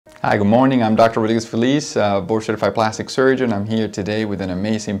Hi, good morning. I'm Dr. Rodríguez-Feliz, board-certified plastic surgeon. I'm here today with an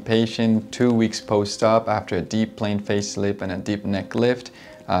amazing patient, 2 weeks post-op after a deep plane facelift and a deep neck lift.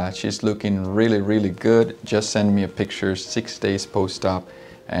 She's looking really good. Just sent me a picture 6 days post-op,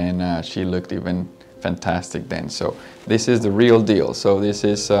 and she looked even fantastic then. So this is the real deal. So this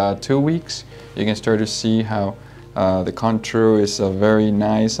is 2 weeks. You can start to see how the contour is very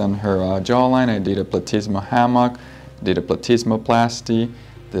nice on her jawline. I did a platysma hammock, did a platysmoplasty.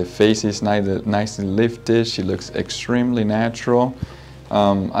 The face is nicely lifted. She looks extremely natural.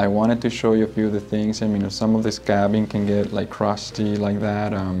 I wanted to show you a few of the things. I mean, some of the scabbing can get like crusty like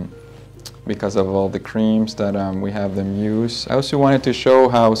that because of all the creams that we have them use. I also wanted to show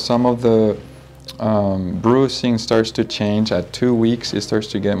how some of the bruising starts to change at 2 weeks. It starts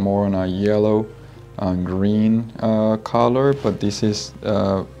to get more on a yellow, green color, but this is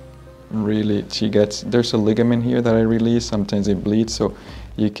really, there's a ligament here that I release. Sometimes it bleeds, so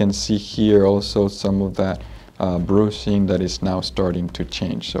you can see here also some of that bruising that is now starting to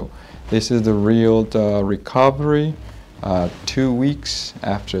change. So this is the real recovery. 2 weeks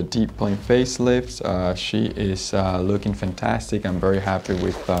after a deep plane facelift. She is looking fantastic. I'm very happy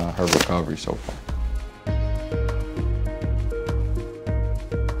with her recovery so far.